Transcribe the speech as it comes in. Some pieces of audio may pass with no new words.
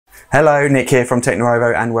Hello, Nick here from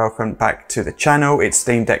TechNuovo and welcome back to the channel. It's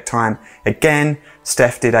Steam Deck time again.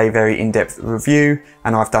 Steph did a very in-depth review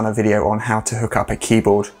and I've done a video on how to hook up a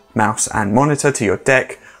keyboard, mouse and monitor to your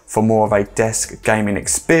deck for more of a desk gaming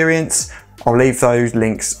experience. I'll leave those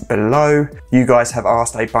links below. You guys have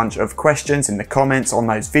asked a bunch of questions in the comments on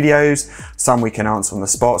those videos. Some we can answer on the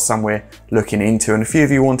spot, some we're looking into, and a few of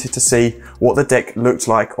you wanted to see what the deck looked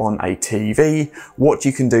like on a TV, what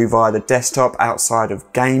you can do via the desktop outside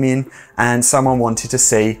of gaming, and someone wanted to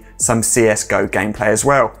see some CSGO gameplay as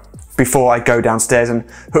well. Before I go downstairs and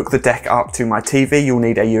hook the deck up to my TV, you'll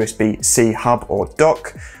need a USB-C hub or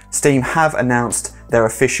dock. Steam have announced their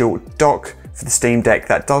official dock for the Steam Deck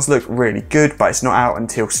that does look really good, but it's not out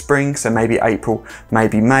until spring, so maybe April,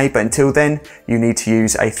 maybe May. But until then, you need to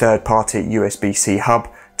use a third-party USB-C hub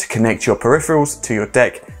to connect your peripherals to your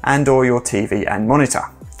deck and or your TV and monitor.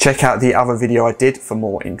 Check out the other video I did for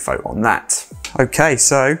more info on that. Okay,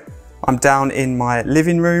 so I'm down in my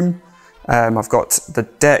living room. I've got the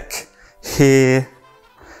deck here.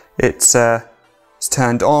 It's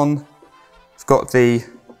turned on. I've got the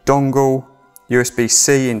dongle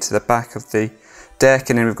USB-C into the back of the deck,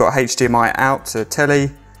 and then we've got HDMI out to telly,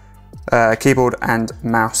 keyboard and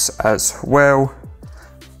mouse as well.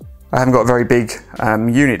 I haven't got a very big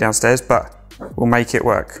unit downstairs, but we'll make it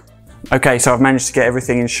work. Okay, so I've managed to get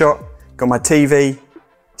everything in shot. Got my TV,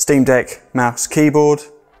 Steam Deck, mouse, keyboard.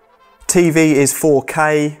 TV is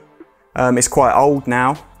 4K, it's quite old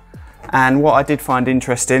now. And what I did find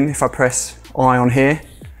interesting, if I press I on here,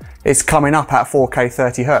 it's coming up at 4K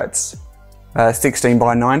 30 Hertz. 16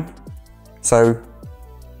 by 9, so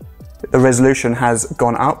the resolution has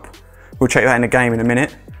gone up. We'll check that in the game in a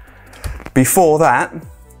minute. Before that,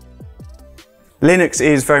 Linux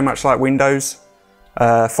is very much like Windows.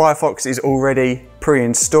 Firefox is already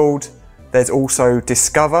pre-installed. There's also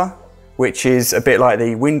Discover, which is a bit like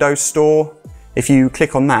the Windows Store. If you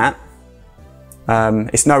click on that,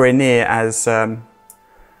 it's nowhere near as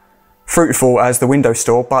fruitful as the Windows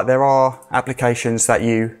Store, but there are applications that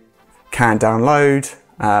you can download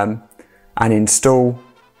and install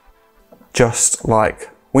just like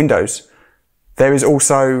Windows. There is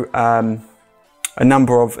also a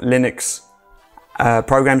number of Linux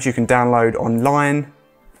programs you can download online.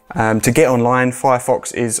 To get online,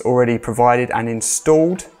 Firefox is already provided and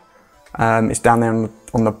installed. It's down there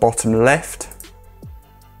on the bottom left.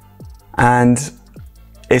 And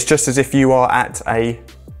it's just as if you are at a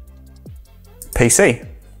PC.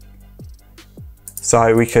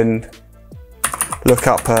 So we can look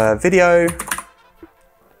up a video.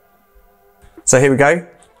 So here we go.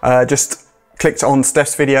 Just clicked on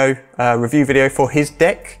Steph's video, review video for his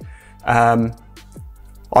deck. I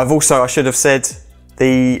should have said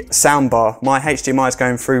the soundbar. My HDMI is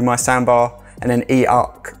going through my soundbar and then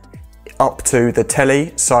up to the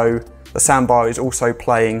telly. So the soundbar is also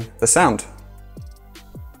playing the sound.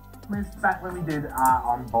 Back when we did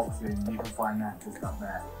our unboxing, you can find that just up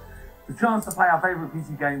there. The chance to play our favourite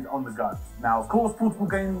PC games on the go. Now, of course, portable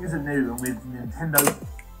gaming isn't new, and with Nintendo...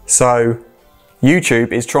 So,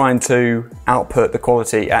 YouTube is trying to output the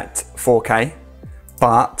quality at 4K,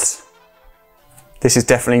 but this is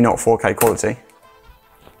definitely not 4K quality.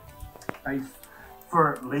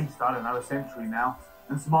 For at least, I don't know, a century now,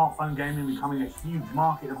 and smartphone gaming becoming a huge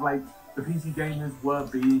market of late, the PC gamers were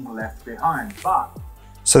being left behind, but...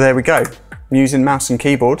 So there we go. I'm using mouse and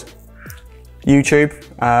keyboard. YouTube,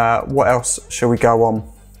 what else shall we go on?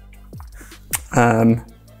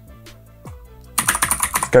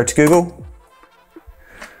 Go to Google.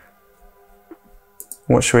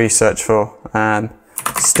 What should we search for?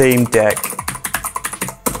 Steam Deck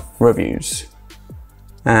reviews.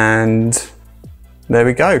 And there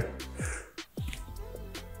we go.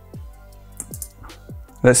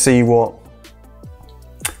 Let's see what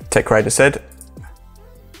TechRaider said.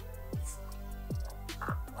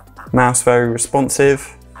 Mouse very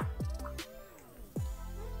responsive.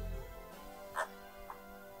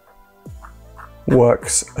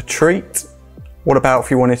 Works a treat. What about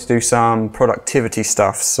if you wanted to do some productivity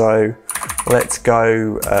stuff? So let's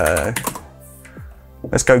go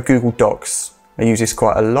Google Docs. I use this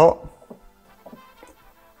quite a lot.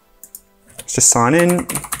 Let's just sign in.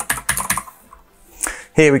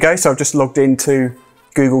 Here we go. So I've just logged into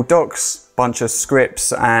Google Docs, bunch of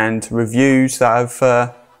scripts and reviews that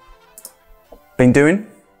I've been doing.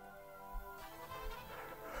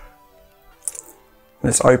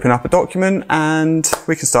 Let's open up a document and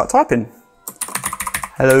we can start typing.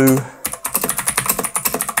 Hello.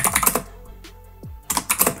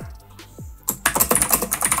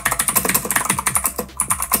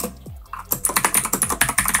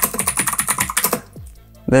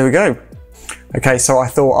 There we go. Okay, so I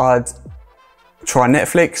thought I'd try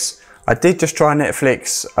Netflix. I did just try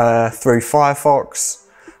Netflix through Firefox,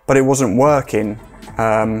 but it wasn't working.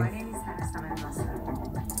 My name is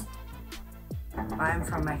I am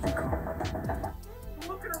from Mexico. I'm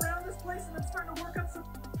looking around this place and I'm starting to work up some...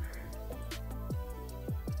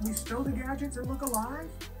 You stole the gadgets and look alive?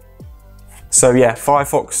 So yeah,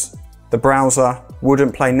 Firefox, the browser,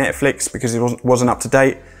 wouldn't play Netflix because it wasn't up to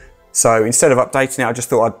date. So instead of updating it, I just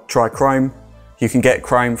thought I'd try Chrome. You can get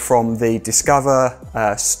Chrome from the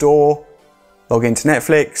Discover store, log into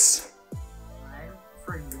Netflix.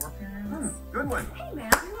 For your parents? Good one. Hey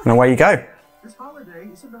man, And away you go. This holiday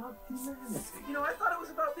is about humanity. You know, I thought it was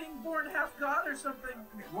about being born half God or something.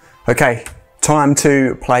 Okay, time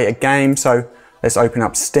to play a game. So let's open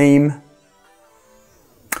up Steam.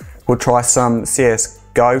 We'll try some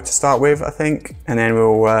CSGO to start with, I think, and then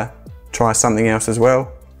we'll try something else as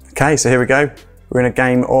well. Okay, so here we go. We're in a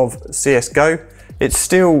game of CSGO. It's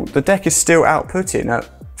still, the deck is still outputting at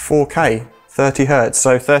 4K, 30 Hertz.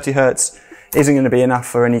 So 30 Hertz isn't going to be enough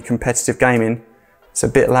for any competitive gaming. It's a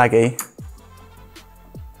bit laggy.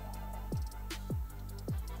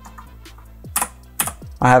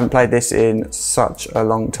 I haven't played this in such a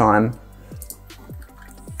long time.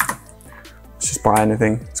 Let's just buy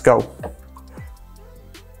anything. Let's go.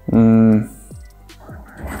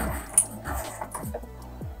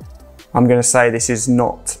 I'm going to say this is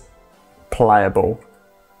not playable.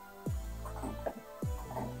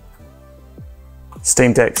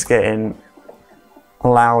 Steam Deck's getting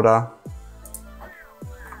louder.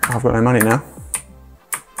 I've got no money now.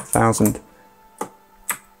 1,000.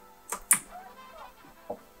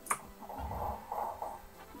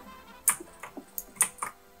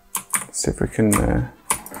 See if we can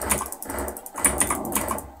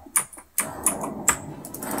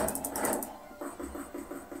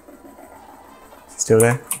still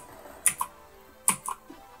there.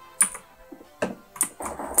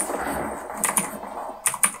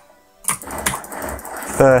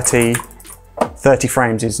 Thirty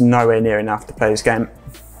frames is nowhere near enough to play this game.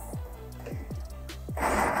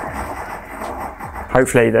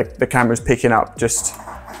 Hopefully the camera's picking up. Just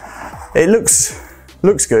it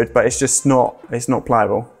looks good, but it's just not. It's not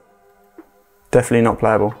playable. Definitely not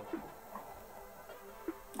playable.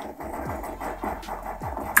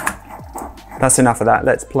 That's enough of that.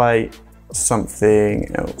 Let's play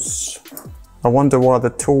something else. I wonder why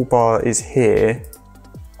the toolbar is here.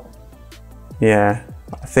 Yeah,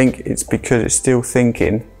 I think it's because it's still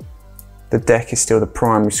thinking the deck is still the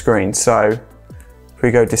primary screen. So if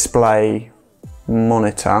we go display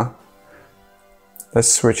monitor,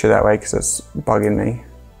 let's switch it that way because that's bugging me.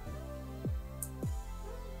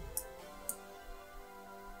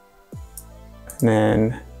 And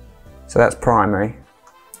then, so that's primary.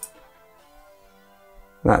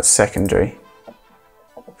 That's secondary.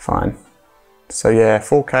 Fine. So yeah,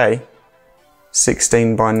 4K,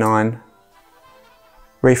 16:9.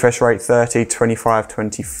 Refresh rate 30, 25,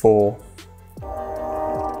 24.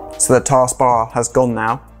 So the taskbar has gone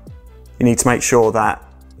now. You need to make sure that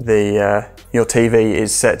your TV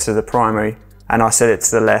is set to the primary, and I set it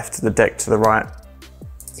to the left, the deck to the right.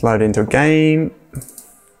 Let's load into a game.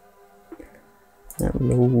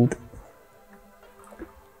 Load.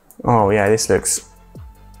 Oh yeah, this looks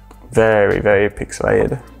very, very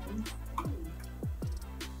pixelated.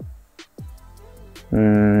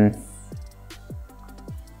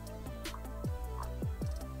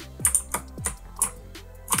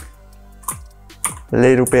 A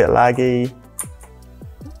little bit laggy.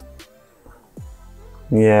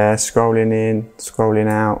 Yeah, scrolling in, scrolling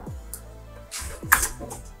out.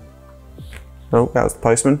 Oh, that was the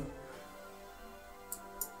postman.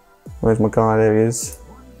 Where's my guy? There he is.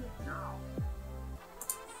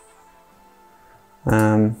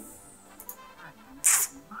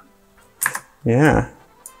 Yeah,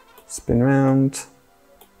 spin round.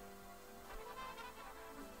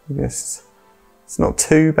 I guess it's not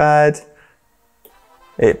too bad.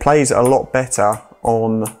 It plays a lot better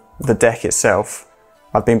on the deck itself.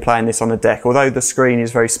 I've been playing this on the deck. Although the screen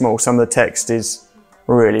is very small, some of the text is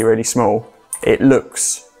really, really small. It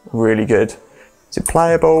looks really good. Is it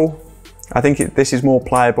playable? I think this is more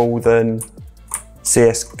playable than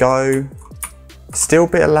CSGO. Still a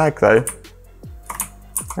bit of lag though.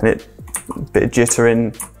 And a bit of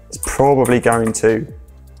jittering. It's probably going to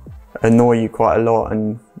annoy you quite a lot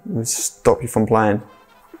and stop you from playing.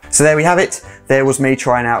 So there we have it. There was me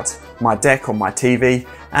trying out my deck on my TV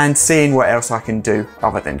and seeing what else I can do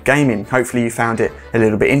other than gaming. Hopefully you found it a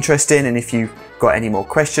little bit interesting, and if you've got any more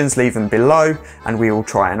questions, leave them below and we will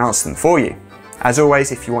try and answer them for you. As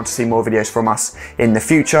always, if you want to see more videos from us in the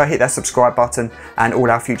future, hit that subscribe button and all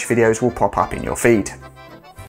our future videos will pop up in your feed.